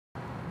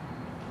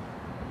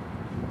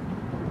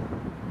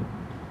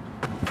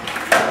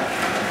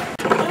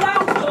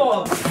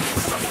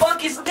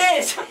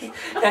this!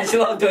 Nah,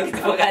 chill out, dog. Get the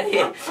fuck out of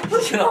here.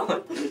 Chill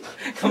out.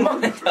 Come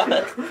on, dog.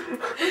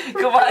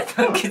 Come on,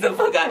 dog. Get the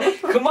fuck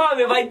out. Come on,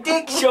 man. My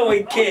dick's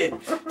showing, kid.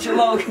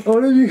 Chill out. I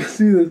wonder if you can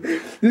see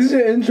this. This is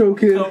your intro,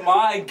 kid. Come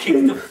on,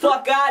 get the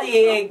fuck out of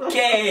here,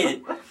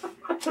 kid.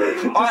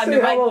 Come on,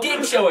 man. My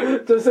dick's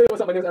showing. Just say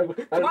what's up. My name is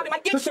Eric. Come on, man. My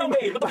dick's showing.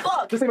 What the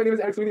fuck? Just say my name is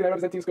Eric Sweeney and I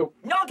represent Team Scope.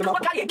 No, get the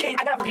fuck out of here, kid.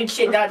 I got fucking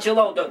shit now. Chill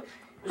out, dog.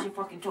 Where's your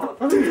fucking toilet?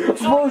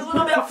 Show me a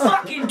little bit of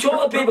fucking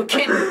toilet paper,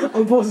 kid.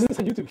 I'm posting this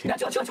on YouTube, kid.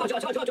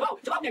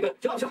 Chill out,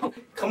 nigga. Chill.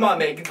 Come on,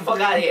 man. Get the fuck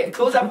out of here.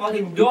 Close that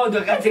fucking door,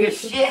 dog. I gotta take a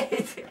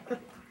shit.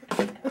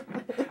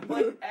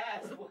 My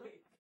ass.